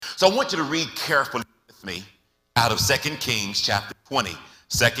So I want you to read carefully with me out of 2 Kings chapter 20.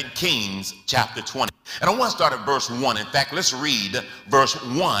 2 Kings chapter 20. And I want to start at verse 1. In fact, let's read verse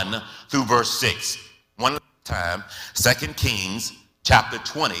 1 through verse 6. One time, 2 Kings chapter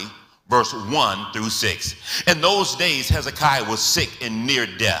 20, verse 1 through 6. In those days, Hezekiah was sick and near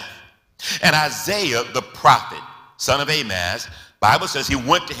death. And Isaiah the prophet, son of Amoz, Bible says he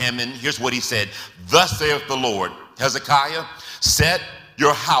went to him, and here's what he said. Thus saith the Lord, Hezekiah, set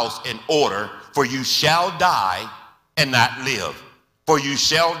your house in order, for you shall die and not live. For you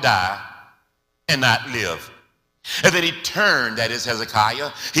shall die and not live. And then he turned, that is Hezekiah,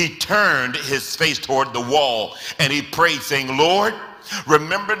 he turned his face toward the wall and he prayed, saying, Lord,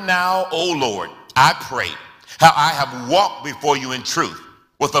 remember now, O Lord, I pray, how I have walked before you in truth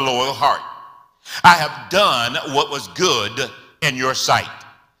with a loyal heart. I have done what was good in your sight.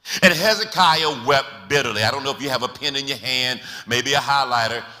 And Hezekiah wept bitterly. I don't know if you have a pen in your hand, maybe a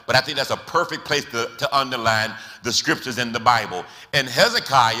highlighter, but I think that's a perfect place to underline the scriptures in the Bible. And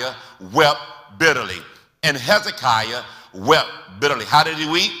Hezekiah wept bitterly. And Hezekiah wept bitterly. How did he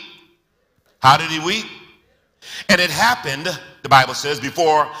weep? How did he weep? And it happened, the Bible says,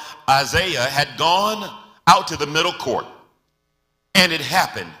 before Isaiah had gone out to the middle court. And it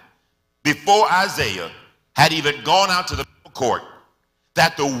happened before Isaiah had even gone out to the middle court,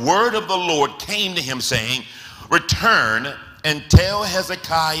 that the word of the Lord came to him, saying, return and tell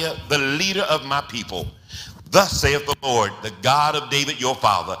Hezekiah, the leader of my people, thus saith the Lord, the God of David your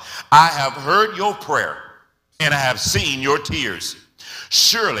father, I have heard your prayer, and I have seen your tears.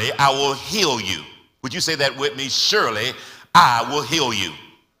 Surely I will heal you. Would you say that with me? Surely I will heal you.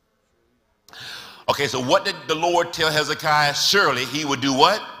 Okay, so what did the Lord tell Hezekiah? Surely he would do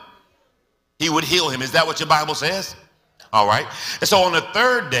what? He would heal him. Is that what your Bible says? All right. And so on the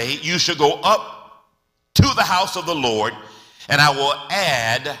third day, you should go up to the house of the Lord, and I will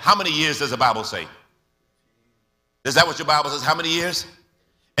add, how many years does the Bible say? Is that what your Bible says? How many years?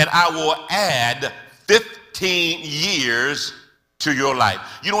 And I will add 15 years to your life.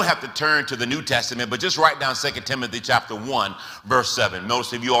 You don't have to turn to the New Testament, but just write down 2 Timothy chapter 1, verse 7.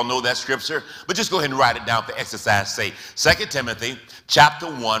 Most of you all know that scripture, but just go ahead and write it down for exercise sake. 2 Timothy chapter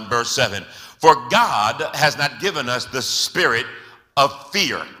 1, verse 7. For God has not given us the spirit of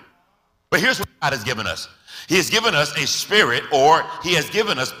fear. But here's what God has given us. He has given us a spirit, or he has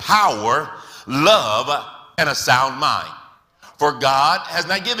given us power, love, and a sound mind. For God has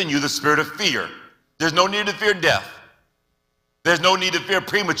not given you the spirit of fear. There's no need to fear death. There's no need to fear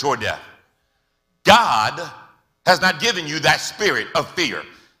premature death. God has not given you that spirit of fear.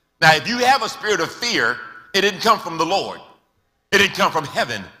 Now, if you have a spirit of fear, it didn't come from the Lord. It didn't come from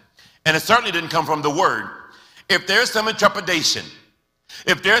heaven. And it certainly didn't come from the word. If there's some intrepidation,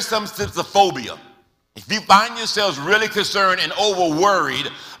 if there's some sense of phobia, if you find yourselves really concerned and over worried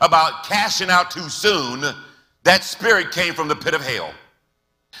about cashing out too soon, that spirit came from the pit of hell.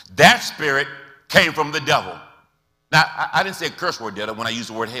 That spirit came from the devil. Now, I didn't say a curse word, did I, when I used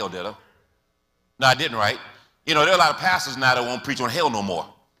the word hell, did I? No, I didn't, right? You know, there are a lot of pastors now that won't preach on hell no more.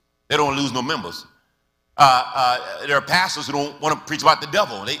 They don't lose no members. There are pastors who don't want to preach about the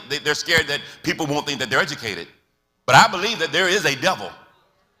devil. They're scared that people won't think that they're educated. But I believe that there is a devil.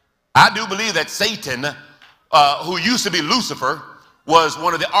 I do believe that Satan, who used to be Lucifer, was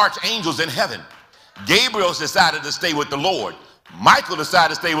one of the archangels in heaven. Gabriel decided to stay with the Lord. Michael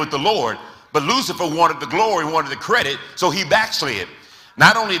decided to stay with the Lord. But Lucifer wanted the glory, wanted the credit, so he backslid.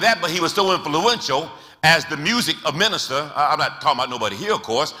 Not only that, but he was so influential as the music minister. I'm not talking about nobody here, of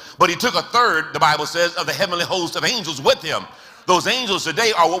course, but he took a third, the Bible says, of the heavenly host of angels with him. Those angels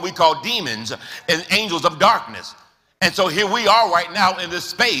today are what we call demons and angels of darkness. And so here we are right now in this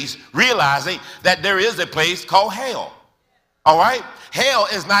space, realizing that there is a place called hell. All right? Hell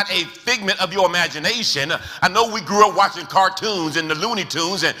is not a figment of your imagination. I know we grew up watching cartoons and the Looney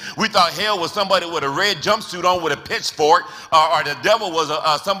Tunes, and we thought hell was somebody with a red jumpsuit on with a pitchfork, or the devil was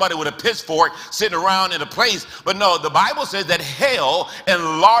somebody with a pitchfork sitting around in a place. But no, the Bible says that hell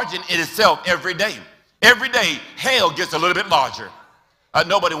enlarges itself every day. Every day, hell gets a little bit larger.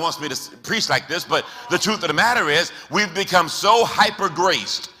 Nobody wants me to preach like this, but the truth of the matter is we've become so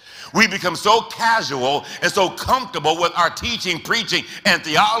hyper-graced. We become so casual and so comfortable with our teaching, preaching, and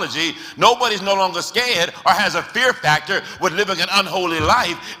theology. Nobody's no longer scared or has a fear factor with living an unholy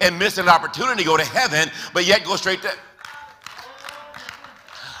life and missing an opportunity to go to heaven, but yet go straight to...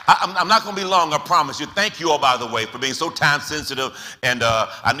 I'm not going to be long, I promise you. Thank you all, by the way, for being so time sensitive. And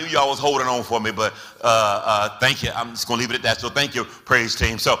I knew y'all was holding on for me, but thank you. I'm just going to leave it at that. So thank you, praise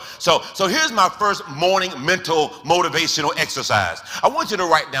team. So here's my first morning mental motivational exercise. I want you to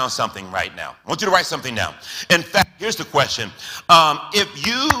write down something right now. I want you to write something down. In fact, here's the question. If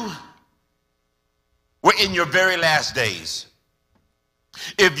you were in your very last days,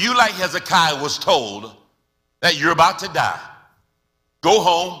 if you, like Hezekiah, was told that you're about to die, go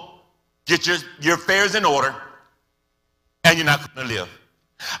home, get your affairs in order, and you're not going to live.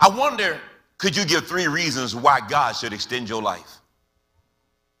 I wonder, could you give 3 reasons why God should extend your life?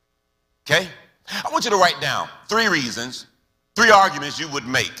 Okay? I want you to write down 3 reasons, 3 arguments you would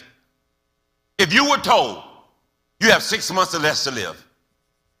make if you were told you have 6 months or less to live.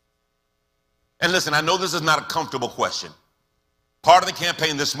 And listen, I know this is not a comfortable question. Part of the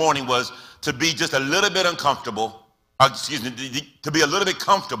campaign this morning was to be just a little bit uncomfortable, to be a little bit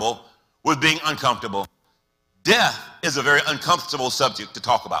comfortable with being uncomfortable. Death is a very uncomfortable subject to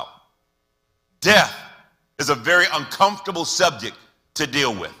talk about. Death is a very uncomfortable subject to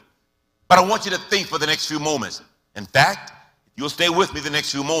deal with. But I want you to think for the next few moments. In fact, if you'll stay with me the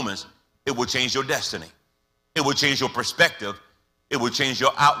next few moments, it will change your destiny. It will change your perspective. It will change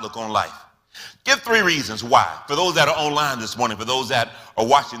your outlook on life. Give 3 reasons why. For those that are online this morning, for those that are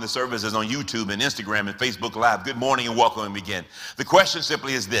watching the services on YouTube and Instagram and Facebook Live, good morning and welcome and begin. The question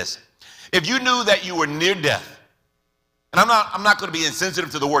simply is this. If you knew that you were near death, and I'm not going to be insensitive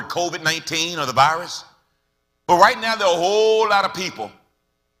to the word COVID-19 or the virus, but right now there are a whole lot of people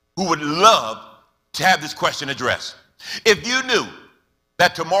who would love to have this question addressed. If you knew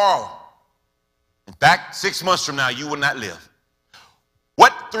that tomorrow, in fact, 6 months from now, you will not live,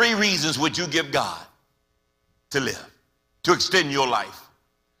 what 3 reasons would you give God to live, to extend your life?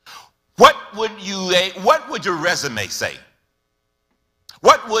 What would your resume say?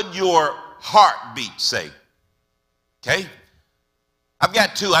 What would your heartbeat say? Okay? I've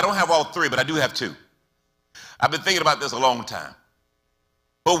got 2. I don't have all 3, but I do have 2. I've been thinking about this a long time.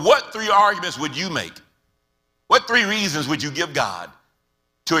 But what 3 arguments would you make? What 3 reasons would you give God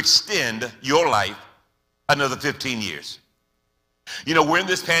to extend your life another 15 years? You know, we're in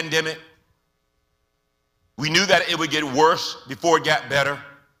this pandemic. We knew that it would get worse before it got better.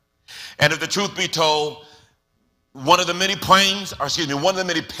 And if the truth be told, one of the many pains of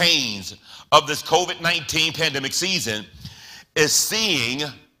this COVID-19 pandemic season is seeing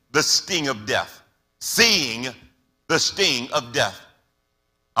the sting of death. Seeing the sting of death.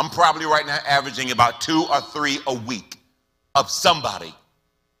 I'm probably right now averaging about 2 or 3 a week of somebody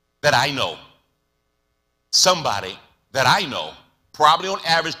that I know. Somebody that I know, probably on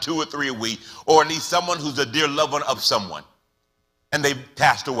average 2 or 3 a week, or at least someone who's a dear loved one of someone, and they've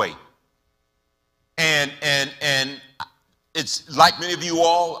passed away. And it's like many of you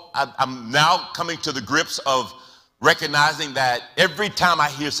all, I'm now coming to the grips of recognizing that every time I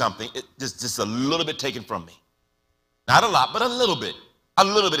hear something, it's just a little bit taken from me. Not a lot, but a little bit. A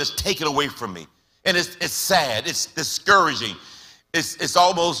little bit is taken away from me. And it's sad, it's discouraging, it's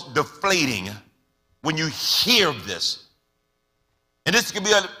almost deflating when you hear this. And this could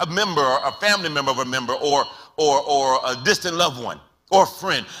be a member, a family member of a member, or a distant loved one, or a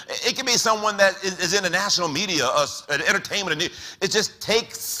friend. It could be someone that is in the national media, entertainment. It just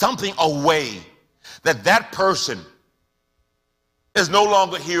takes something away that person is no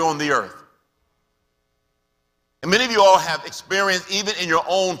longer here on the earth. And many of you all have experienced, even in your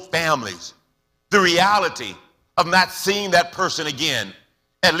own families, the reality of not seeing that person again,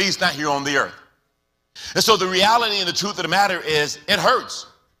 at least not here on the earth. And so the reality and the truth of the matter is it hurts.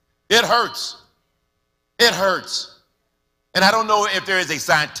 It hurts. It hurts. And I don't know if there is a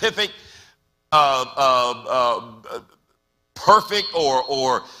scientific, perfect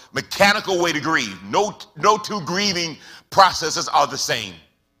or mechanical way to grieve. No 2 grieving processes are the same.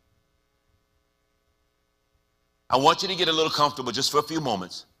 I want you to get a little comfortable just for a few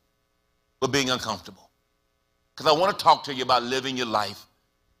moments with being uncomfortable. Because I want to talk to you about living your life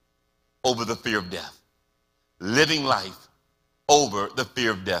over the fear of death. Living life over the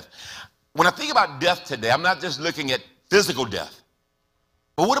fear of death. When I think about death today, I'm not just looking at physical death,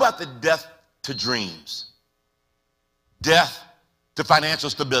 but what about the death to dreams? Death to financial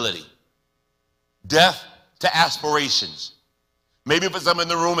stability? Death to aspirations? Maybe for some in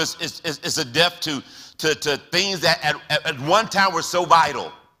the room, it's a death to things that at one time were so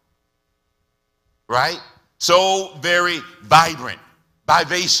vital, right? So very vibrant,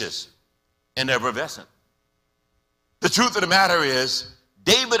 vivacious, and effervescent. The truth of the matter is,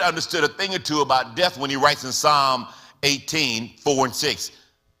 David understood a thing or 2 about death when he writes in Psalm 18, 4 and 6.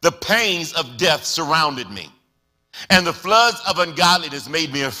 The pains of death surrounded me. and the floods of ungodliness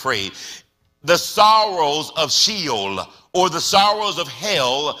made me afraid. The sorrows of Sheol, or the sorrows of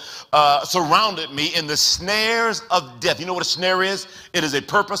hell, surrounded me, and the snares of death. You know what a snare is? It is a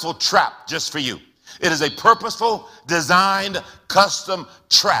purposeful trap just for you. It is a purposeful, designed, custom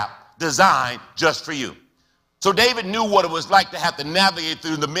trap designed just for you. So David knew what it was like to have to navigate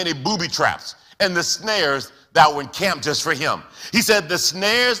through the many booby traps and the snares that were encamped just for him. He said, the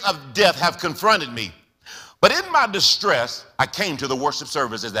snares of death have confronted me. But in my distress, I came to the worship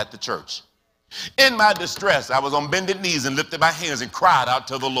services at the church. In my distress, I was on bended knees and lifted my hands and cried out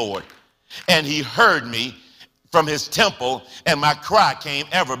to the Lord. And he heard me from his temple, and my cry came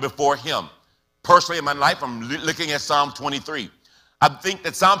ever before him. Personally, in my life, I'm looking at Psalm 23. I think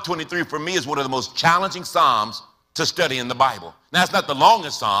that Psalm 23 for me is one of the most challenging Psalms to study in the Bible. Now, it's not the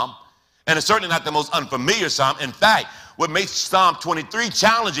longest Psalm, and it's certainly not the most unfamiliar Psalm. In fact, what makes Psalm 23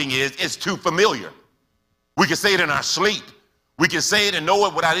 challenging is it's too familiar. We can say it in our sleep. We can say it and know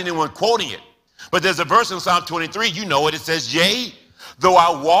it without anyone quoting it. But there's a verse in Psalm 23, you know it. It says, yea, though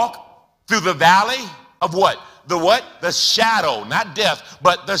I walk through the valley of what? The what? The shadow, not death,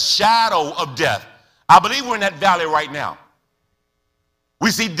 but the shadow of death. I believe we're in that valley right now.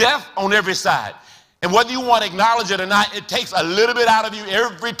 We see death on every side. And whether you want to acknowledge it or not, it takes a little bit out of you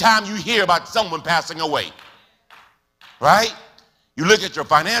every time you hear about someone passing away. Right? You look at your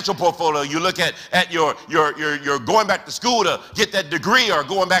financial portfolio, you look at your going back to school to get that degree, or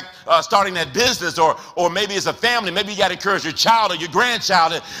going back, starting that business, or maybe it's a family, maybe you got to encourage your child or your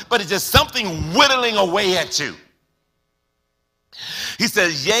grandchild, but it's just something whittling away at you. He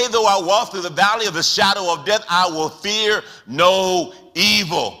says, yea, though I walk through the valley of the shadow of death, I will fear no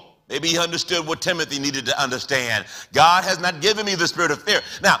evil. Maybe he understood what Timothy needed to understand. God has not given me the spirit of fear.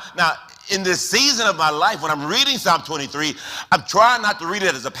 Now, in this season of my life, when I'm reading Psalm 23, I'm trying not to read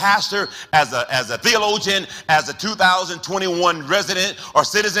it as a pastor, as a theologian, as a 2021 resident or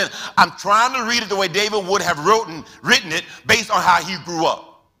citizen. I'm trying to read it the way David would have written it based on how he grew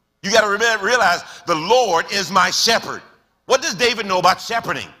up. You got to realize the Lord is my shepherd. What does David know about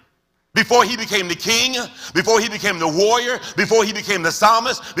shepherding? Before he became the king, before he became the warrior, before he became the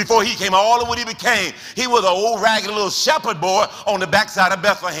psalmist, before he became all of what he became, he was an old ragged little shepherd boy on the backside of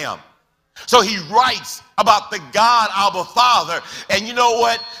Bethlehem. So he writes about the God, our Father. And you know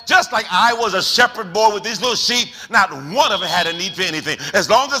what? Just like I was a shepherd boy with these little sheep, not one of them had a need for anything. As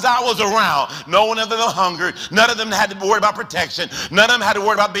long as I was around, no one of them hungered. None of them had to worry about protection. None of them had to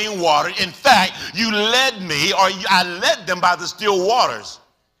worry about being watered. In fact, you led me, or I led them by the still waters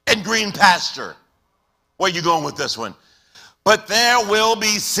and green pasture. Where are you going with this one? But there will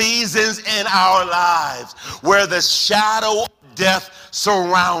be seasons in our lives where the shadow of death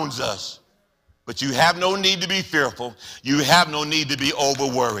surrounds us. But you have no need to be fearful. You have no need to be over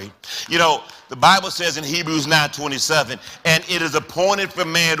worried. You know, the Bible says in Hebrews 9:27, and it is appointed for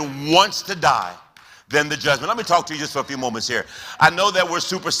man once to die, then the judgment. Let me talk to you just for a few moments here. I know that we're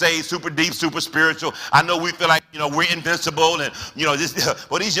super saved, super deep, super spiritual. I know we feel like, you know, we're invincible, and, you know,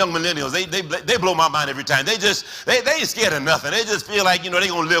 well, these young millennials, they blow my mind every time. They ain't scared of nothing. They just feel like, you know, they're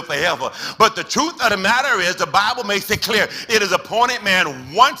going to live forever. But the truth of the matter is, the Bible makes it clear. It is appointed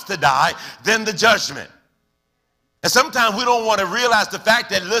man once to die, then the judgment. And sometimes we don't want to realize the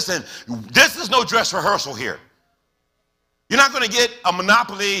fact that, listen, this is no dress rehearsal here. You're not going to get a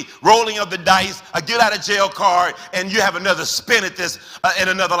Monopoly rolling of the dice, a get out of jail card, and you have another spin at this in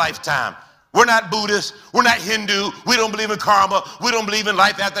another lifetime. We're not Buddhists. We're not Hindu. We don't believe in karma. We don't believe in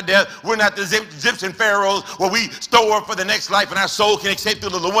life after death. We're not the Egyptian pharaohs where we store for the next life and our soul can escape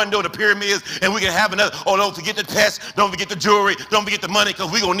through the window of the pyramids and we can have another. Oh, don't forget the pets. Don't forget the jewelry. Don't forget the money,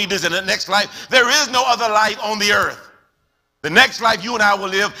 because we're going to need this in the next life. There is no other life on the earth. The next life you and I will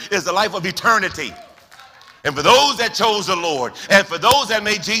live is the life of eternity. And for those that chose the Lord, and for those that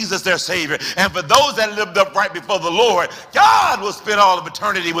made Jesus their Savior, and for those that lived upright before the Lord, God will spend all of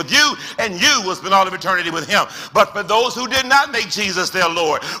eternity with you, and you will spend all of eternity with him. But for those who did not make Jesus their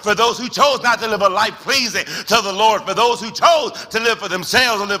Lord, for those who chose not to live a life pleasing to the Lord, for those who chose to live for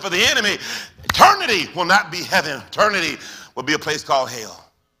themselves or live for the enemy, eternity will not be heaven. Eternity will be a place called hell.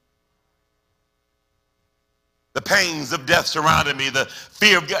 The pains of death surrounded me. The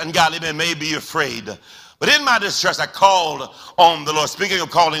fear of ungodly men made me afraid. But in my distress, I called on the Lord. Speaking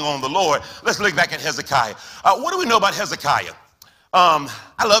of calling on the Lord, let's look back at Hezekiah. What do we know about Hezekiah?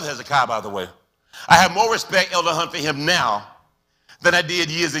 I love Hezekiah, by the way. I have more respect, Elder Hunt, for him now than I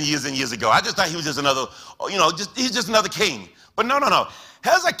did years and years and years ago. I just thought he was just another, you know, he's just another king. But no.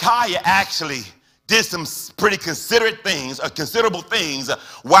 Hezekiah actually did some pretty considerable things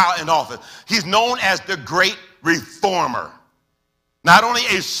while in office. He's known as the great reformer. Not only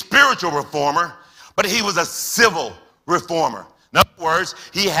a spiritual reformer, but he was a civil reformer. In other words,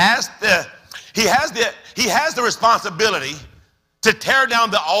 he has the responsibility to tear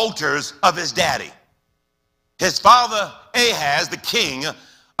down the altars of his daddy. His father Ahaz, the king,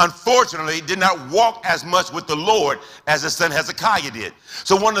 unfortunately did not walk as much with the Lord as his son Hezekiah did.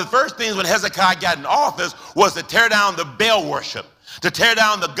 So one of the first things when Hezekiah got in office was to tear down the Baal worship, to tear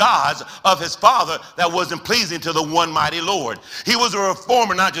down the gods of his father that wasn't pleasing to the one mighty Lord. He was a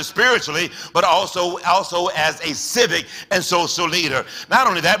reformer, not just spiritually, but also as a civic and social leader. Not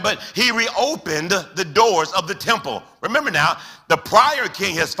only that, but he reopened the doors of the temple. Remember now, the prior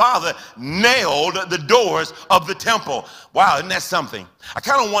king, his father, nailed the doors of the temple. Wow, isn't that something? I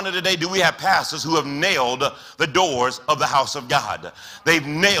kind of wonder today, do we have pastors who have nailed the doors of the house of God? They've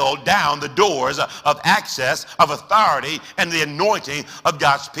nailed down the doors of access, of authority, and the anointing of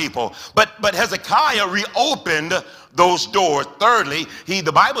God's people. But Hezekiah reopened those doors. Thirdly,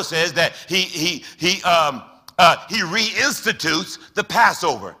 the Bible says that he reinstitutes the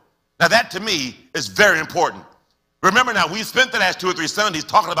Passover. Now that to me is very important. Remember now, we spent the last 2 or 3 Sundays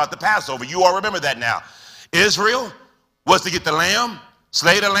talking about the Passover. You all remember that now. Israel was to get the lamb,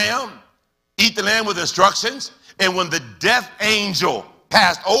 slay the lamb, eat the lamb with instructions. And when the death angel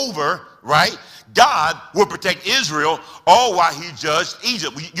passed over, right, God would protect Israel all while he judged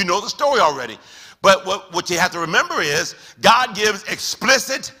Egypt. You know the story already. But what you have to remember is God gives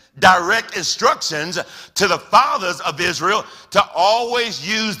explicit, direct instructions to the fathers of Israel to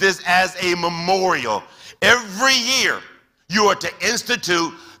always use this as a memorial. Every year, you are to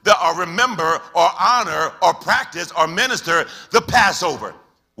institute or remember or honor or practice or minister the Passover.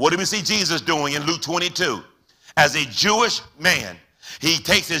 What do we see Jesus doing in Luke 22? As a Jewish man, he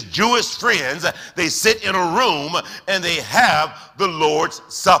takes his Jewish friends, they sit in a room and they have the Lord's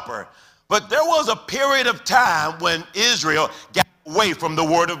Supper. But there was a period of time when Israel got away from the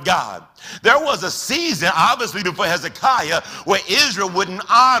word of God. There was a season, obviously before Hezekiah, where Israel wouldn't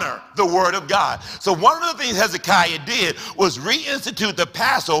honor the word of God. So one of the things Hezekiah did was reinstitute the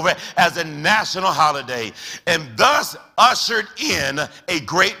Passover as a national holiday, and thus ushered in a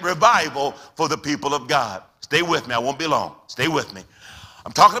great revival for the people of God. Stay with me, I won't be long. Stay with me.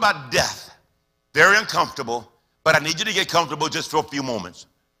 I'm talking about death. Very uncomfortable, but I need you to get comfortable just for a few moments.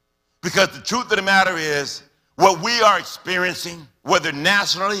 Because the truth of the matter is, what we are experiencing, whether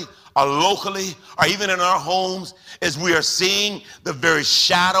nationally or locally or even in our homes, is we are seeing the very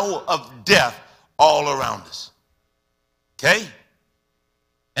shadow of death all around us. Okay?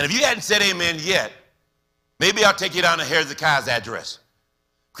 And if you hadn't said amen yet, maybe I'll take you down to Hezekiah's address.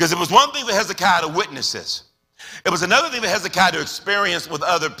 Because it was one thing for Hezekiah to witness this. It was another thing for Hezekiah to experience with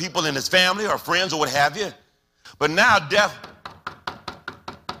other people in his family or friends or what have you. But now death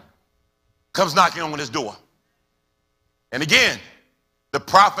comes knocking on his door. And again, the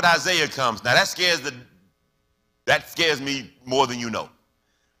prophet Isaiah comes. Now that scares me more than you know.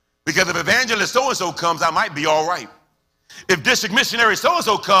 Because if evangelist so-and-so comes, I might be all right. If district missionary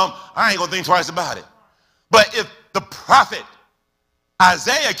so-and-so come, I ain't gonna think twice about it. But if the prophet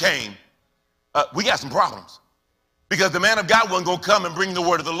Isaiah came, we got some problems. Because the man of God wasn't gonna come and bring the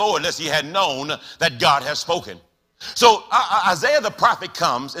word of the Lord unless he had known that God has spoken. So Isaiah the prophet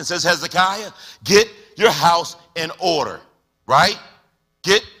comes and says, Hezekiah, get your house in order, right?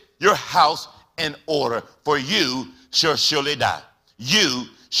 Get your house in order, for you shall surely die. You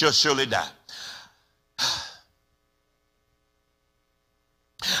shall surely die.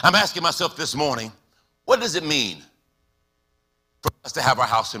 I'm asking myself this morning, what does it mean for us to have our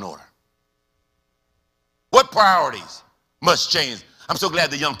house in order? What priorities must change? I'm so glad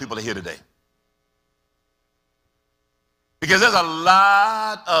the young people are here today. Because there's a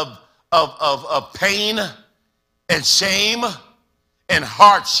lot of pain and shame and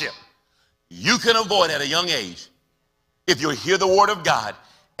hardship you can avoid at a young age if you hear the word of God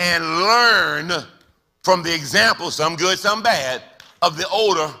and learn from the example, some good, some bad, of the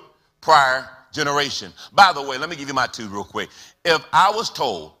older prior generation. By the way, let me give you my two real quick. If I was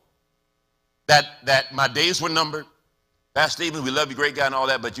told that my days were numbered, Pastor Stephen, we love you, great guy and all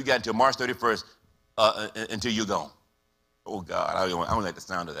that, but you got until March 31st until you're gone. Oh, God, I don't like the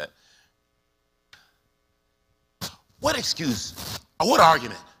sound of that. What excuse or what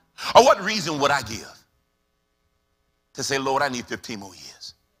argument or what reason would I give to say, Lord, I need 15 more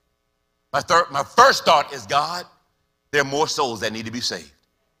years? My first thought is, God, there are more souls that need to be saved.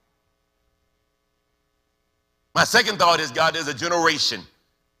 My second thought is, God, there's a generation,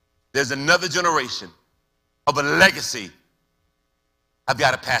 there's another generation of a legacy I've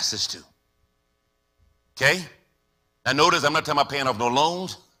got to pass this to. Okay? Now notice, I'm not talking about paying off no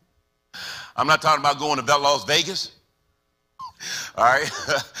loans. I'm not talking about going to Las Vegas. All right?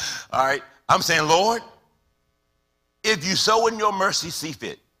 All right? I'm saying, Lord, if you so in your mercy see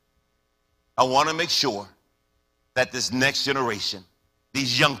fit, I want to make sure that this next generation,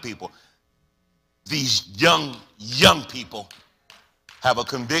 these young people, these young people have a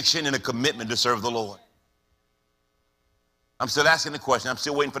conviction and a commitment to serve the Lord. I'm still asking the question. I'm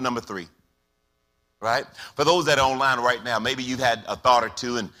still waiting for number 3. Right? For those that are online right now, maybe you've had a thought or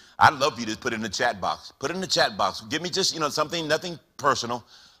two, and I'd love for you to put it in the chat box. Put it in the chat box. Give me just, something, nothing personal.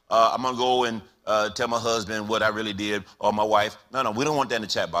 I'm going to go and tell my husband what I really did, or my wife. No, we don't want that in the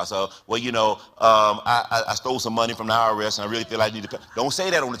chat box. I stole some money from the IRS, and I really feel I need to pay. Don't say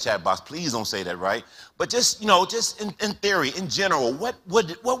that on the chat box. Please don't say that, right? But just, just in theory, in general, what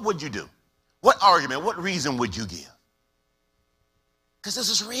would you do? What argument, what reason would you give? Because this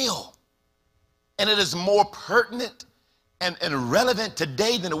is real. And it is more pertinent and relevant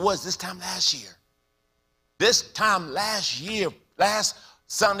today than it was this time last year. This time last year, last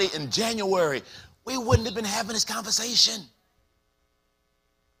Sunday in January, we wouldn't have been having this conversation.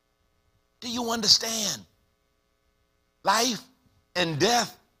 Do you understand? Life and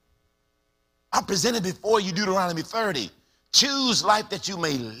death are presented before you, Deuteronomy 30. Choose life that you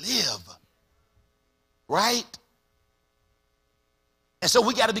may live. Right? And so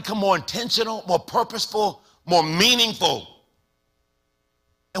we got to become more intentional, more purposeful, more meaningful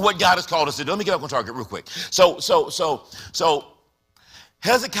in what God has called us to do. Let me get up on target real quick. So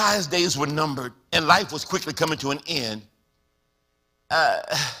Hezekiah's days were numbered, and life was quickly coming to an end.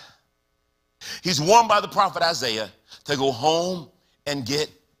 He's warned by the prophet Isaiah to go home and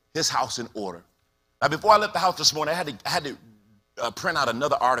get his house in order. Now, before I left the house this morning, I had to print out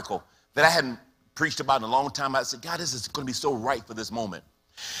another article that I hadn't preached about in a long time. I said, God, this is going to be so right for this moment.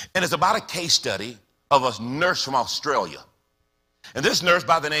 And it's about a case study of a nurse from Australia. And this nurse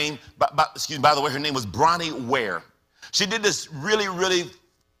by the way, her name was Bronnie Ware. She did this really, really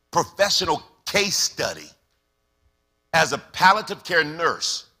professional case study as a palliative care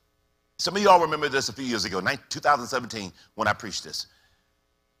nurse. Some of y'all remember this a few years ago, 2017, when I preached this.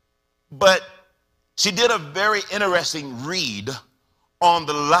 But she did a very interesting read on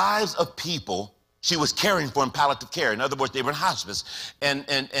the lives of people she was caring for in palliative care. In other words, they were in hospice, and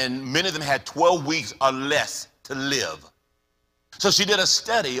many of them had 12 weeks or less to live. So she did a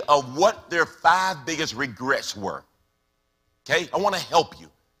study of what their 5 biggest regrets were. Okay, I want to help you.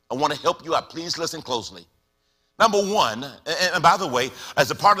 Please listen closely. Number 1, and by the way,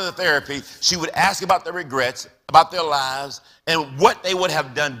 as a part of the therapy, she would ask about their regrets, about their lives, and what they would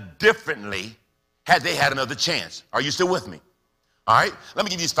have done differently had they had another chance. Are you still with me? All right, let me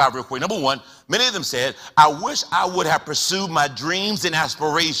give you these 5 real quick. Number 1, many of them said, I wish I would have pursued my dreams and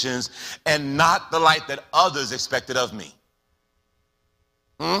aspirations and not the life that others expected of me.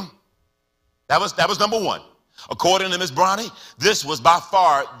 That was number 1. According to Ms. Bronnie, this was by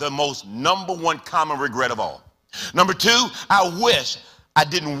far the most number 1 common regret of all. Number 2, I wish I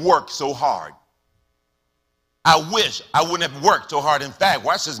didn't work so hard. I wish I wouldn't have worked so hard. In fact,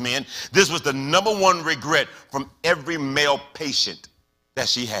 watch this, man. This was the number 1 regret from every male patient that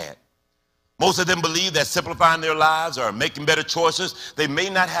she had. Most of them believe that simplifying their lives or making better choices, they may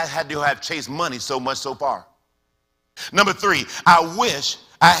not have had to have chased money so much so far. Number 3, I wish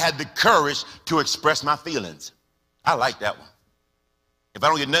I had the courage to express my feelings. I like that one. If I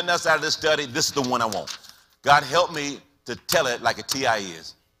don't get nothing else out of this study, this is the one I want. God, help me to tell it like a TI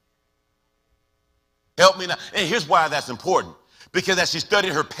is. Help me now. And here's why that's important. Because as she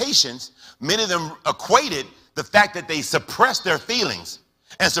studied her patients, many of them equated the fact that they suppressed their feelings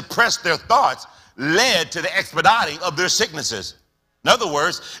and suppressed their thoughts led to the expediting of their sicknesses. In other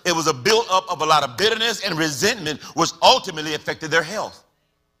words, it was a buildup of a lot of bitterness and resentment, which ultimately affected their health.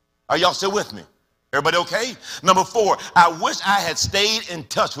 Are y'all still with me? Everybody okay? Number 4, I wish I had stayed in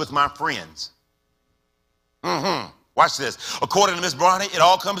touch with my friends. Watch this. According to Ms. Bronnie, it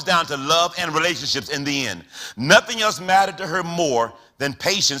all comes down to love and relationships in the end. Nothing else mattered to her more than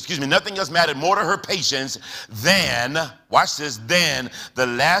patience. Nothing else mattered more to her patients than, watch this, than the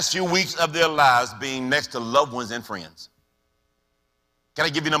last few weeks of their lives being next to loved ones and friends. Can I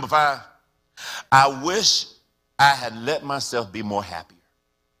give you number 5? I wish I had let myself be more happier.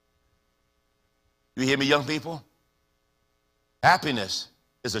 You hear me, young people? Happiness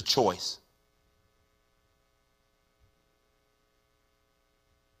is a choice.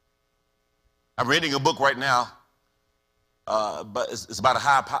 I'm reading a book right now, but it's about a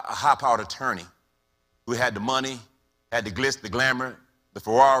high-powered attorney who had the money, had the glitz, the glamour, the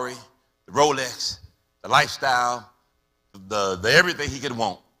Ferrari, the Rolex, the lifestyle, the everything he could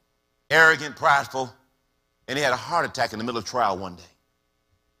want. Arrogant, prideful, and he had a heart attack in the middle of trial one day.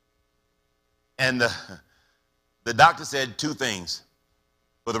 And the doctor said 2 things.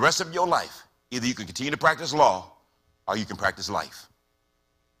 For the rest of your life, either you can continue to practice law or you can practice life.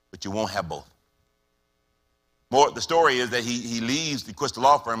 But you won't have both. The story is that he leaves, he quits the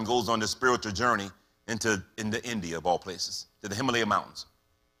law firm, and goes on this spiritual journey into India, of all places, to the Himalaya mountains.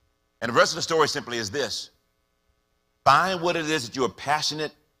 And the rest of the story simply is this. Find what it is that you are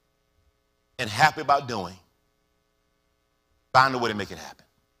passionate and happy about doing. Find a way to make it happen.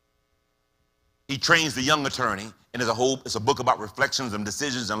 He trains the young attorney, and it's a book about reflections and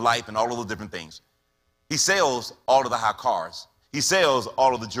decisions in life and all of those different things. He sells all of the high cars. He sells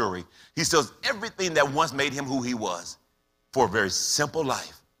all of the jewelry. He sells everything that once made him who he was for a very simple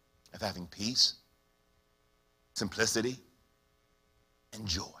life of having peace, simplicity, and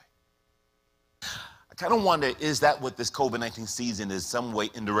joy. I kind of wonder, is that what this COVID-19 season is some way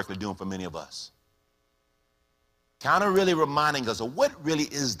indirectly doing for many of us? Kind of really reminding us of what really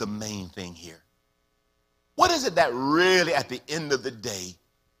is the main thing here. What is it that really, at the end of the day,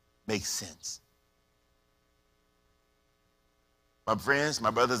 makes sense? My friends,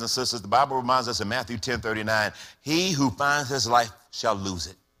 my brothers and sisters, the Bible reminds us in Matthew 10:39, he who finds his life shall lose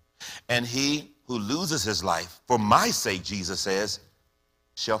it. And he who loses his life, for my sake, Jesus says,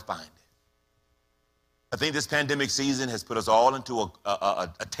 shall find it. I think this pandemic season has put us all into a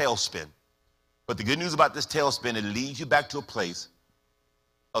tailspin. But the good news about this tailspin, it leads you back to a place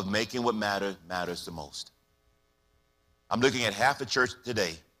of making what matters the most. I'm looking at half the church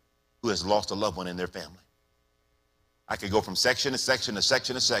today who has lost a loved one in their family. I could go from section to section to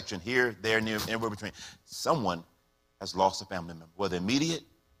section to section, here, there, near, anywhere between. Someone has lost a family member, whether immediate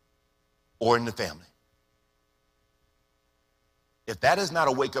or in the family. If that is not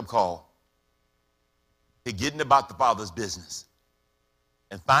a wake-up call to getting about the Father's business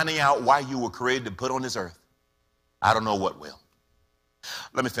and finding out why you were created to put on this earth, I don't know what will.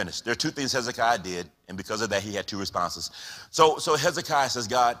 Let me finish. There are two things Hezekiah did, and because of that, he had two responses. So Hezekiah says,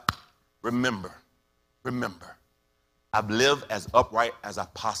 God, remember, I've lived as upright as I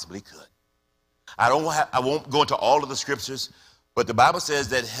possibly could. I won't go into all of the scriptures, but the Bible says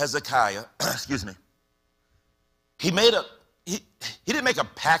that Hezekiah, excuse me, he didn't make a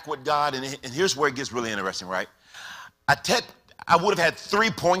pact with God, and here's where it gets really interesting, right? I would have had 3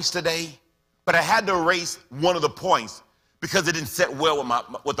 points today, but I had to erase one of the points because it didn't set well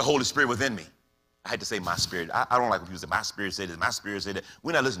with the Holy Spirit within me. I had to say my spirit. I don't like when people say my spirit said this, my spirit said that.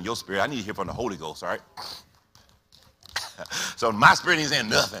 We're not listening to your spirit. I need to hear from the Holy Ghost, all right? So my spirit ain't saying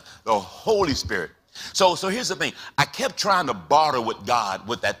nothing. The Holy Spirit. So here's the thing. I kept trying to barter with God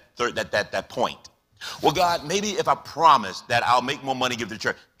with that point. Well, God, maybe if I promise that I'll make more money, give to the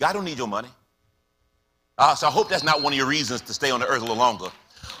church. God don't need your money. So I hope that's not one of your reasons to stay on the earth a little longer.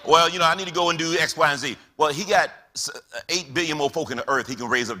 Well, I need to go and do X, Y, and Z. Well, he got 8 billion more folk in the earth he can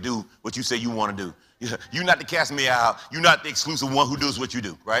raise up to do what you say you want to do. You're not to cast me out. You're not the exclusive one who does what you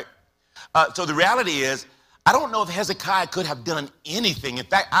do, right? So the reality is, I don't know if Hezekiah could have done anything. In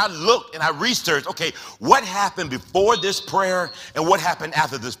fact, I looked and I researched, okay, what happened before this prayer and what happened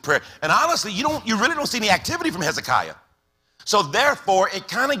after this prayer? And honestly, you really don't see any activity from Hezekiah. So therefore, it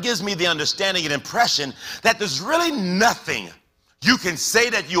kind of gives me the understanding and impression that there's really nothing you can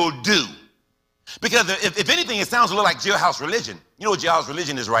say that you'll do. Because if anything, it sounds a little like jailhouse religion. You know what jailhouse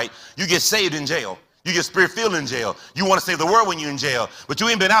religion is, right? You get saved in jail. You get spirit-filled in jail. You want to save the world when you're in jail, but you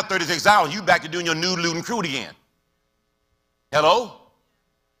ain't been out 36 hours. You back to doing your nude, lewd, and crude again. Hello?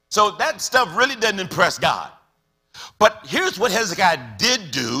 So that stuff really doesn't impress God. But here's what Hezekiah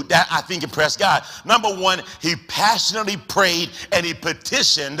did do that I think impressed God. Number one, he passionately prayed and he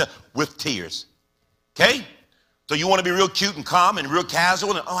petitioned with tears. Okay? So you want to be real cute and calm and real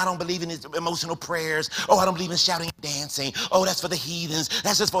casual and, I don't believe in these emotional prayers. I don't believe in shouting and dancing. That's for the heathens.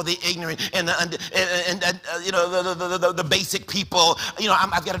 That's just for the ignorant and the basic people.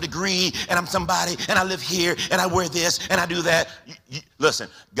 I've got a degree and I'm somebody and I live here and I wear this and I do that. Listen,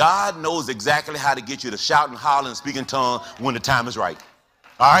 God knows exactly how to get you to shout and holler and speak in tongues when the time is right.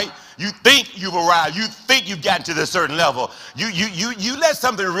 All right? You think you've arrived. You think you've gotten to this certain level. You let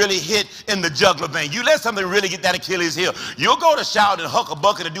something really hit in the jugular vein. You let something really get that Achilles heel. You'll go to shout and huck a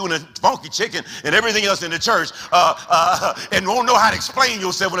bucket and doing a funky chicken and everything else in the church and won't know how to explain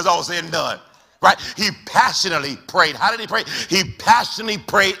yourself when it's all said and done. Right? He passionately prayed. How did he pray? He passionately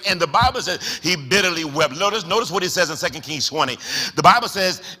prayed, and the Bible says he bitterly wept. Notice what it says in 2 Kings 20. The Bible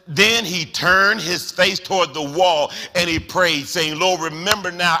says, then he turned his face toward the wall, and he prayed, saying, Lord,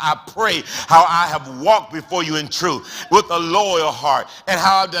 remember now, I pray, how I have walked before you in truth with a loyal heart, and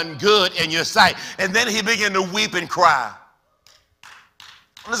how I've done good in your sight. And then he began to weep and cry.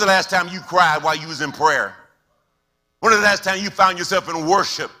 When was the last time you cried while you was in prayer? When was the last time you found yourself in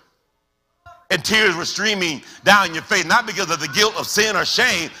worship? And tears were streaming down your face, not because of the guilt of sin or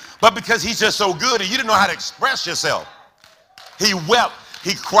shame, but because he's just so good and you didn't know how to express yourself. He wept.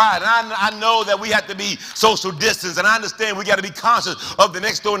 He cried. And I know that we have to be social distance, and I understand we got to be conscious of the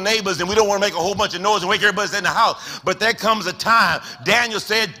next door neighbors, and we don't want to make a whole bunch of noise and wake everybody in the house. But there comes a time, Daniel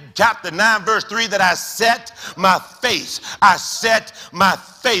said, chapter 9, verse 3, that I set my face. I set my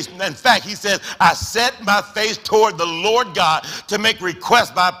face. In fact, he says, I set my face toward the Lord God to make requests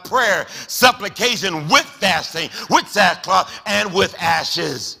by prayer, supplication, with fasting, with sackcloth, and with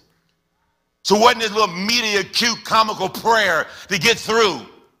ashes. So it wasn't this little media, cute, comical prayer to get through.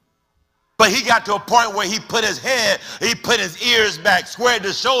 But he got to a point where he put his head, he put his ears back, squared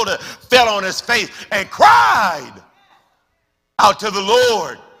his shoulder, fell on his face, and cried out to the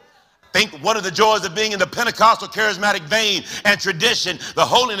Lord. I think one of the joys of being in the Pentecostal charismatic vein and tradition, the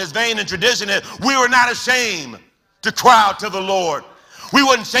holiness vein and tradition, is we were not ashamed to cry out to the Lord. We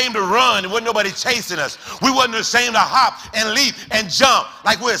wasn't ashamed to run. There wasn't nobody chasing us. We wasn't ashamed to hop and leap and jump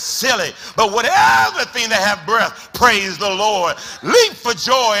like we're silly. But whatever thing that have breath, praise the Lord. Leap for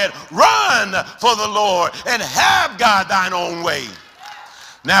joy and run for the Lord and have God thine own way.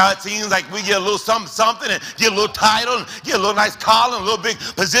 Now it seems like we get a little something and get a little title and get a little nice collar and a little big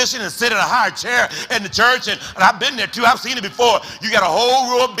position and sit in a higher chair in the church. And I've been there too. I've seen it before. You got a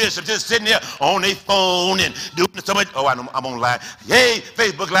whole row of bishops just sitting there on their phone and doing so much. Oh, I'm on live. Hey,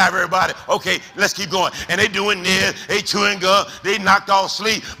 Facebook Live, everybody. Okay, let's keep going. And they doing this. They chewing gum. They knocked off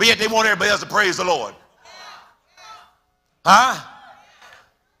sleep. But yet they want everybody else to praise the Lord. Huh?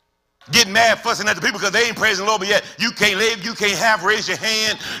 Getting mad, fussing at the people because they ain't praising the Lord, but yet you can't live, you can't have, raise your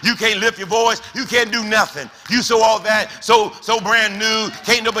hand, you can't lift your voice, you can't do nothing. You so all that, so brand new,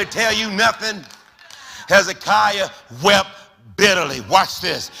 can't nobody tell you nothing. Hezekiah wept bitterly. Watch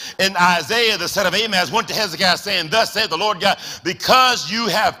this. And Isaiah, the son of Amoz, went to Hezekiah saying, thus saith the Lord God, because you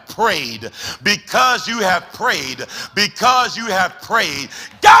have prayed, because you have prayed, because you have prayed,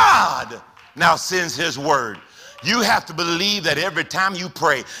 God now sends his word. You have to believe that every time you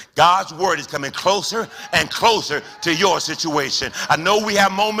pray, God's word is coming closer and closer to your situation. I know we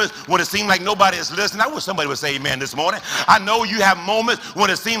have moments when it seems like nobody is listening. I wish somebody would say amen this morning. I know you have moments when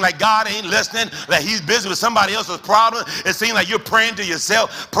it seems like God ain't listening, that he's busy with somebody else's problem. It seems like you're praying to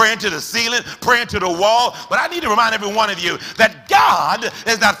yourself, praying to the ceiling, praying to the wall. But I need to remind every one of you that God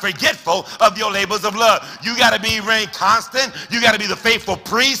is not forgetful of your labors of love. You got to be remain constant. You got to be the faithful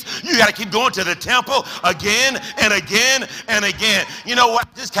priest. You got to keep going to the temple again and again and again. You know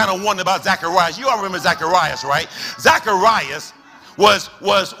what? Just kind of wonder about Zacharias. You all remember Zacharias, right? Zacharias was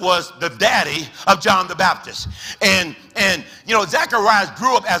the daddy of John the Baptist. And you know, Zacharias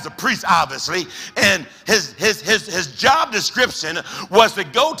grew up as a priest, obviously, and his job description was to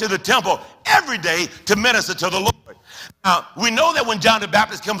go to the temple every day to minister to the Lord. Now, we know that when John the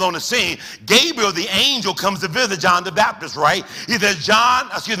Baptist comes on the scene, Gabriel, the angel, comes to visit John the Baptist, right? He says,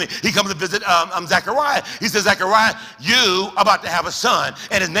 he comes to visit Zachariah. He says, Zachariah, you about to have a son,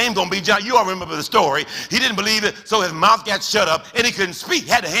 and his name's going to be John. You all remember the story. He didn't believe it, so his mouth got shut up, and he couldn't speak. He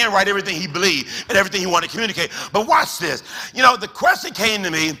had to handwrite everything he believed and everything he wanted to communicate. But watch this. You know, the question came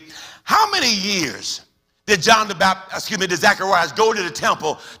to me, how many years did Zacharias go to the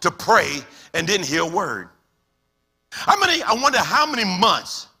temple to pray and didn't hear a word? I wonder how many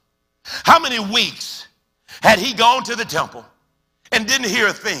months, how many weeks had he gone to the temple and didn't hear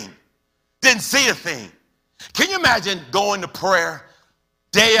a thing, didn't see a thing? Can you imagine going to prayer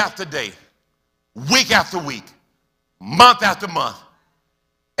day after day, week after week, month after month?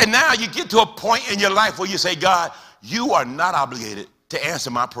 And now you get to a point in your life where you say, God, you are not obligated to answer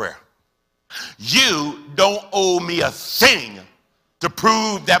my prayer. You don't owe me a thing to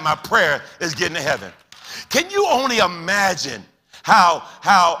prove that my prayer is getting to heaven. Can you only imagine how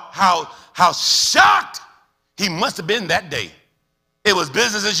shocked he must have been that day? It was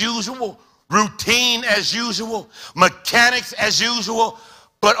business as usual, routine as usual, mechanics as usual.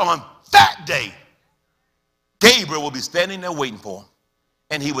 But on that day, Gabriel will be standing there waiting for him,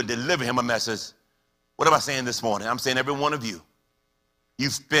 and he would deliver him a message. What am I saying this morning? I'm saying every one of you,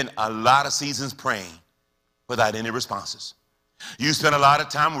 you've spent a lot of seasons praying without any responses. You spent a lot of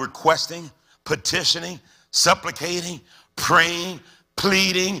time requesting, petitioning, supplicating, praying,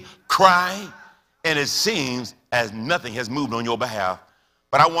 pleading, crying, and it seems as nothing has moved on your behalf.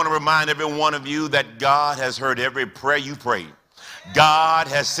 But I want to remind every one of you that God has heard every prayer you prayed. God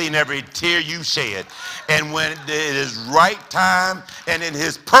has seen every tear you shed. And when it is right time and in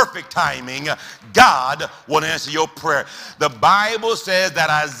his perfect timing, God will answer your prayer. The Bible says that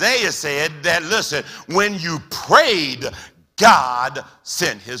Isaiah said that, listen, when you prayed, God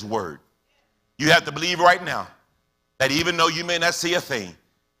sent his word. You have to believe right now that even though you may not see a thing,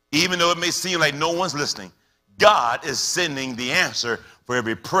 Even though it may seem like no one's listening, God is sending the answer for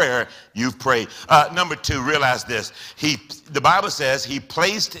every prayer you've prayed. Number two, realize this. The Bible says he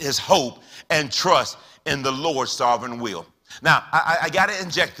placed his hope and trust in the Lord's sovereign will. Now, I got to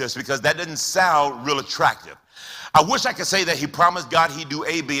inject this because that doesn't sound real attractive. I wish I could say that he promised God he'd do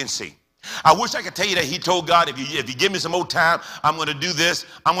A, B, and C. I wish I could tell you that he told God, if you give me some more time, I'm going to do this,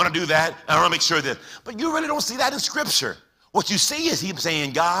 I'm going to do that, and I'm going to make sure that. But you really don't see that in Scripture. What you see is him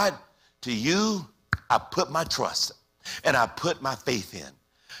saying, God, to you I put my trust and I put my faith in.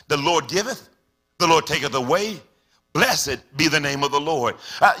 The Lord giveth, the Lord taketh away. Blessed be the name of the Lord.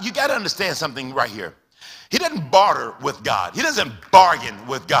 You got to understand something right here. He doesn't barter with God. He doesn't bargain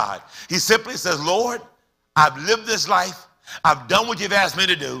with God. He simply says, Lord, I've lived this life. I've done what you've asked me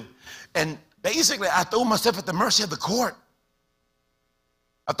to do. And basically, I throw myself at the mercy of the court.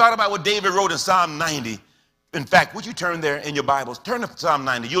 I thought about what David wrote in Psalm 90. In fact, would you turn there in your Bibles? Turn to Psalm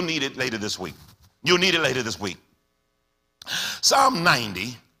 90. You'll need it later this week. You'll need it later this week. Psalm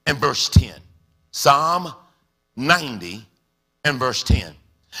 90 and verse 10. Psalm 90 and verse 10.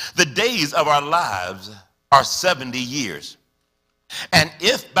 The days of our lives are 70 years. And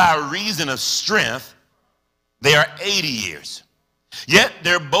if by reason of strength, they are 80 years. Yet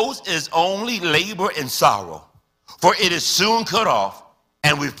their boast is only labor and sorrow, for it is soon cut off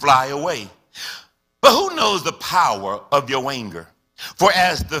and we fly away. But who knows the power of your anger? For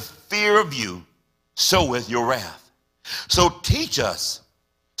as the fear of you, so is your wrath. So teach us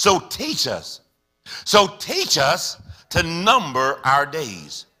to number our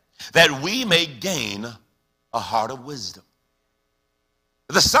days, that we may gain a heart of wisdom.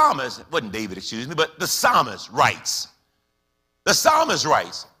 The psalmist, it wasn't David, excuse me, but the psalmist writes,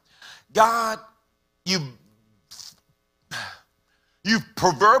 God, you've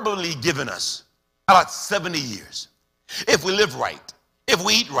proverbially given us about 70 years. If we live right, if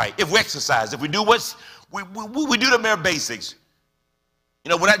we eat right, if we exercise, if we do we do the mere basics. You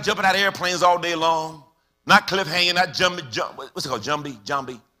know, we're not jumping out of airplanes all day long, not cliff hanging, not what's it called,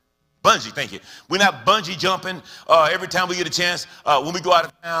 Jumbie? Bungee, thank you. We're not bungee jumping every time we get a chance when we go out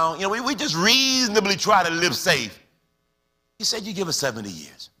of town. You know, we just reasonably try to live safe. He said, you give us 70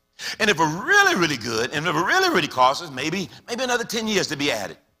 years. And if we're really, really good, and if it really, really costs us, maybe another 10 years to be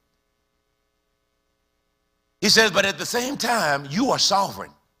added. He says, but at the same time, you are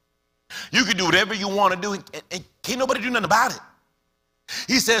sovereign. You can do whatever you want to do, and can't nobody do nothing about it.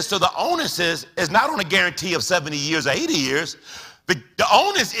 He says, so the onus is not on a guarantee of 70 years or 80 years. The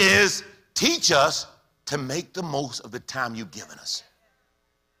onus is teach us to make the most of the time you've given us.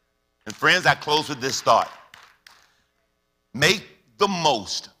 And friends, I close with this thought. Make the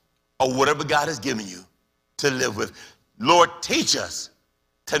most of whatever God has given you to live with. Lord, teach us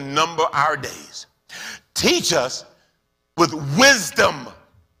to number our days. Teach us with wisdom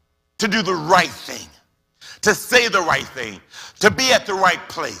to do the right thing, to say the right thing, to be at the right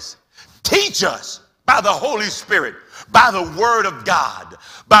place. Teach us by the Holy Spirit, by the Word of God,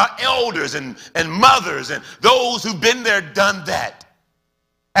 by elders and mothers and those who've been there, done that.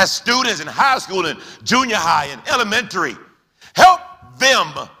 As students in high school and junior high and elementary, help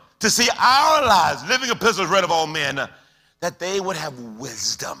them to see our lives, living epistles read of all men, that they would have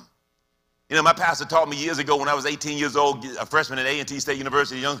wisdom. You know, my pastor taught me years ago when I was 18 years old, a freshman at A&T State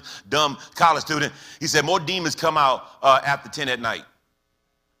University, a young, dumb college student. He said, more demons come out after 10 at night.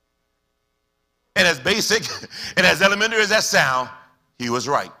 And as basic and as elementary as that sound, he was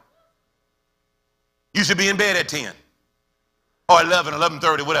right. You should be in bed at 10 or 11,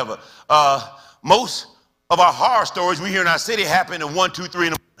 11:30, whatever. Most of our horror stories we hear in our city happen at 1, 2, 3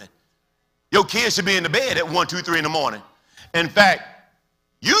 in the morning. Your kids should be in the bed at 1, 2, 3 in the morning. In fact,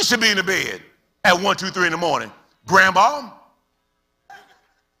 you should be in the bed at 1, 2, 3 in the morning. Grandma?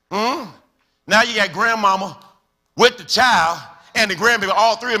 Now you got grandmama with the child and the grandbaby,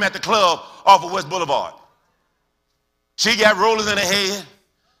 all three of them at the club off of West Boulevard. She got rollers in her head,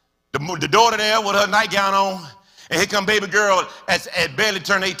 the daughter there with her nightgown on, and here come baby girl at barely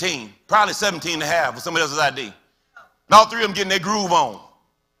turned 18, probably 17 and a half with somebody else's ID. And all three of them getting their groove on.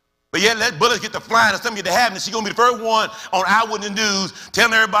 But yet let bullets get to flying and something get to happen, and she's going to be the first one on Eyewitness News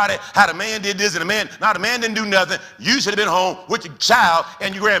telling everybody how the man did this and the man didn't do nothing. You should have been home with your child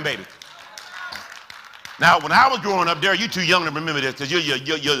and your grandbaby. Now, when I was growing up, Derek, you're too young to remember this because you're a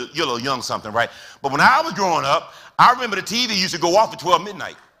little young something, right? But when I was growing up, I remember the TV used to go off at 12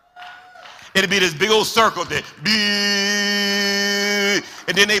 midnight. It'd be this big old circle there,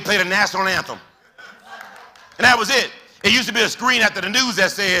 and then they play the national anthem. And that was it. It used to be a screen after the news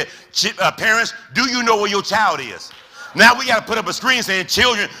that said, parents, do you know where your child is? Now we got to put up a screen saying,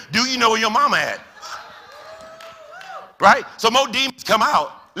 children, do you know where your mama at? Right? So more demons come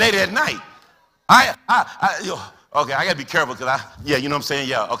out late at night. Okay, I got to be careful because you know what I'm saying?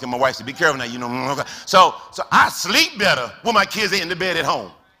 Yeah, okay, my wife said, be careful now, you know. Okay. So I sleep better when my kids ain't in the bed at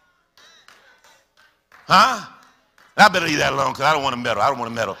home. Huh? I better leave that alone because I don't want to meddle. I don't want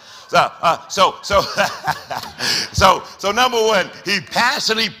to meddle. So number one, he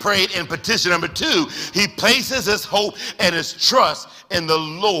passionately prayed in petition. Number two, he places his hope and his trust in the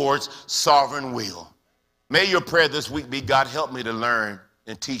Lord's sovereign will. May your prayer this week be, God, help me to learn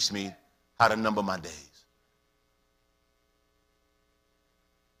and teach me how to number my days.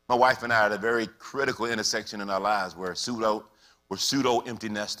 My wife and I are at a very critical intersection in our lives. We're pseudo empty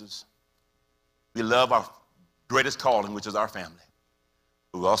nesters. We love our greatest calling, which is our family.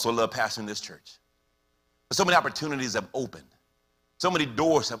 We also love pastoring this church. But so many opportunities have opened. So many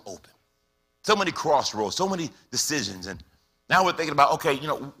doors have opened. So many crossroads, so many decisions. And now we're thinking about, okay, you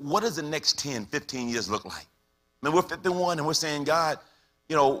know, what does the next 10, 15 years look like? I mean, we're 51 and we're saying, God,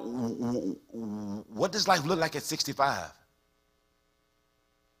 you know, what does life look like at 65?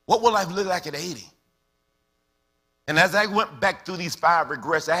 What will life look like at 80? And as I went back through these 5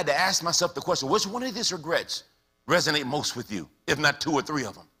 regrets, I had to ask myself the question, which one of these regrets resonate most with you, if not 2 or 3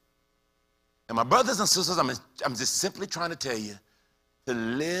 of them? And my brothers and sisters, I'm just simply trying to tell you to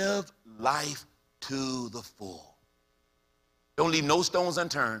live life to the full. Don't leave no stones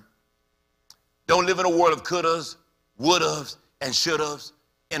unturned. Don't live in a world of couldas, wouldas, and shouldas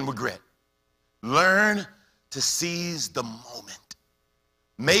and regret. Learn to seize the moment.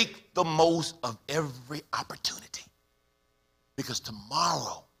 Make the most of every opportunity, because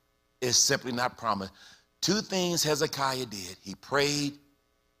tomorrow is simply not promised. 2 things Hezekiah did. He prayed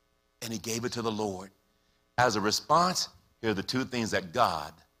and he gave it to the Lord. As a response, here are the 2 things that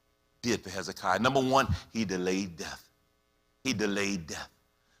God did for Hezekiah. Number 1, he delayed death. He delayed death.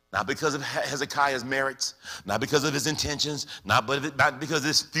 Not because of Hezekiah's merits, not because of his intentions, not because of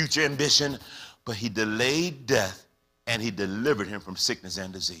his future ambition, but he delayed death and he delivered him from sickness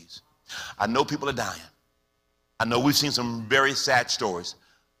and disease. I know people are dying. I know we've seen some very sad stories,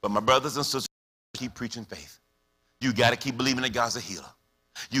 but my brothers and sisters, keep preaching faith. You got to keep believing that God's a healer.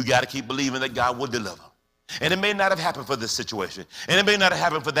 You got to keep believing that God will deliver. And it may not have happened for this situation, and it may not have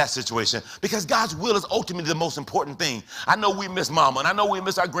happened for that situation, because God's will is ultimately the most important thing. I know we miss mama, and I know we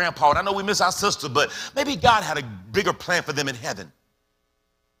miss our grandpa, and I know we miss our sister, but maybe God had a bigger plan for them in heaven.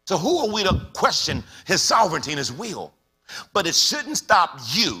 So who are we to question his sovereignty and his will? But it shouldn't stop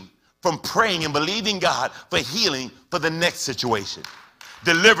you from praying and believing God for healing for the next situation,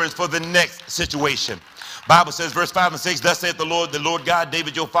 deliverance for the next situation. Bible says, verse 5 and 6, thus saith the Lord God,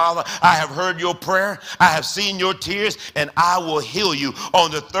 David your father, I have heard your prayer, I have seen your tears, and I will heal you.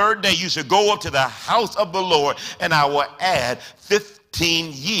 On the 3rd day you shall go up to the house of the Lord, and I will add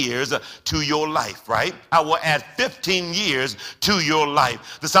 15 years to your life, right? I will add 15 years to your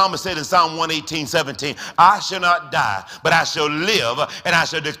life. The psalmist said in Psalm 118:17, I shall not die, but I shall live, and I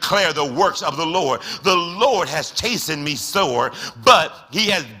shall declare the works of the Lord. The Lord has chastened me sore, but he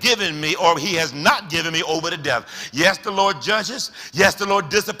has given me, or he has not given me over to death. Yes, the Lord judges. Yes, the Lord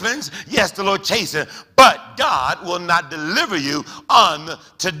disciplines. Yes, the Lord chastens, but God will not deliver you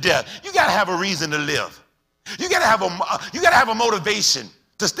unto death. You got to have a reason to live. You got to have a motivation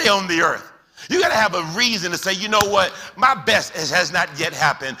to stay on the earth. You got to have a reason to say, you know what, my best has not yet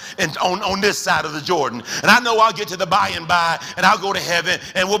happened on this side of the Jordan. And I know I'll get to the by and by, and I'll go to heaven,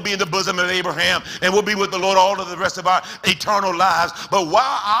 and we'll be in the bosom of Abraham, and we'll be with the Lord all of the rest of our eternal lives. But while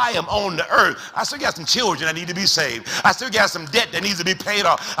I am on the earth, I still got some children that need to be saved. I still got some debt that needs to be paid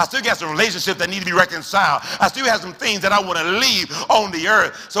off. I still got some relationships that need to be reconciled. I still have some things that I want to leave on the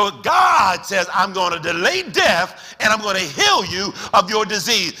earth. So God says, I'm going to delay death, and I'm going to heal you of your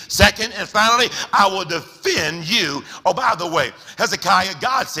disease. Second and finally, I will defend you. Oh, by the way, Hezekiah,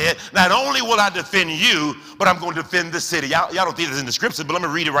 God said, not only will I defend you, but I'm going to defend the city. Y'all don't think this in the scripture, but let me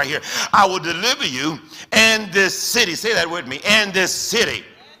read it right here. I will deliver you and this city. Say that with me. And this city.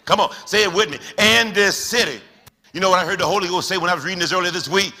 Come on, say it with me. And this city. You know what I heard the Holy Ghost say when I was reading this earlier this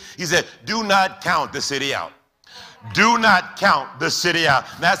week? He said, do not count the city out. Do not count the city out.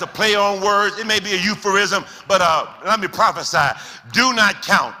 Now, that's a play on words. It may be a euphemism, but let me prophesy. Do not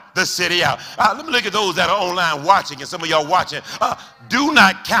count the city out. Let me look at those that are online watching, and some of y'all watching. Do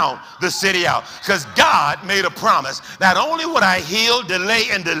not count the city out, because God made a promise. Not only would I heal, delay,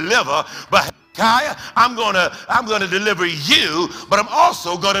 and deliver, but I'm gonna deliver you, but I'm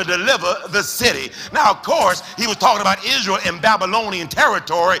also gonna deliver the city. Now, of course, he was talking about Israel in Babylonian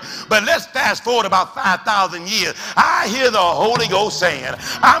territory, but let's fast forward about 5,000 years. I hear the Holy Ghost saying,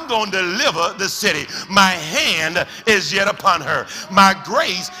 I'm gonna deliver the city. My hand is yet upon her. My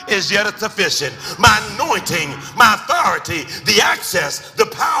grace is yet sufficient. My anointing, my authority, the access, the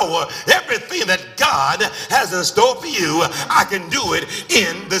power, everything that God has in store for you, I can do it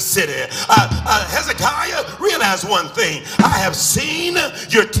in the city. Hezekiah, realize one thing. I have seen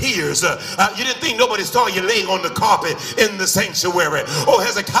your tears. You didn't think nobody saw you laying on the carpet in the sanctuary. Oh,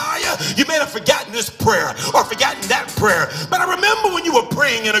 Hezekiah, you may have forgotten this prayer or forgotten that prayer, but I remember when you were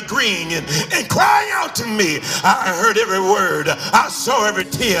praying and agreeing and crying out to me. I heard every word. I saw every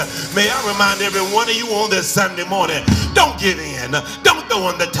tear. May I remind every one of you on this Sunday morning, don't give in. Don't throw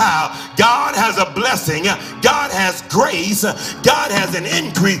in the towel. God has a blessing. God has grace. God has an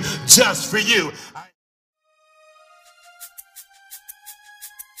increase just for you.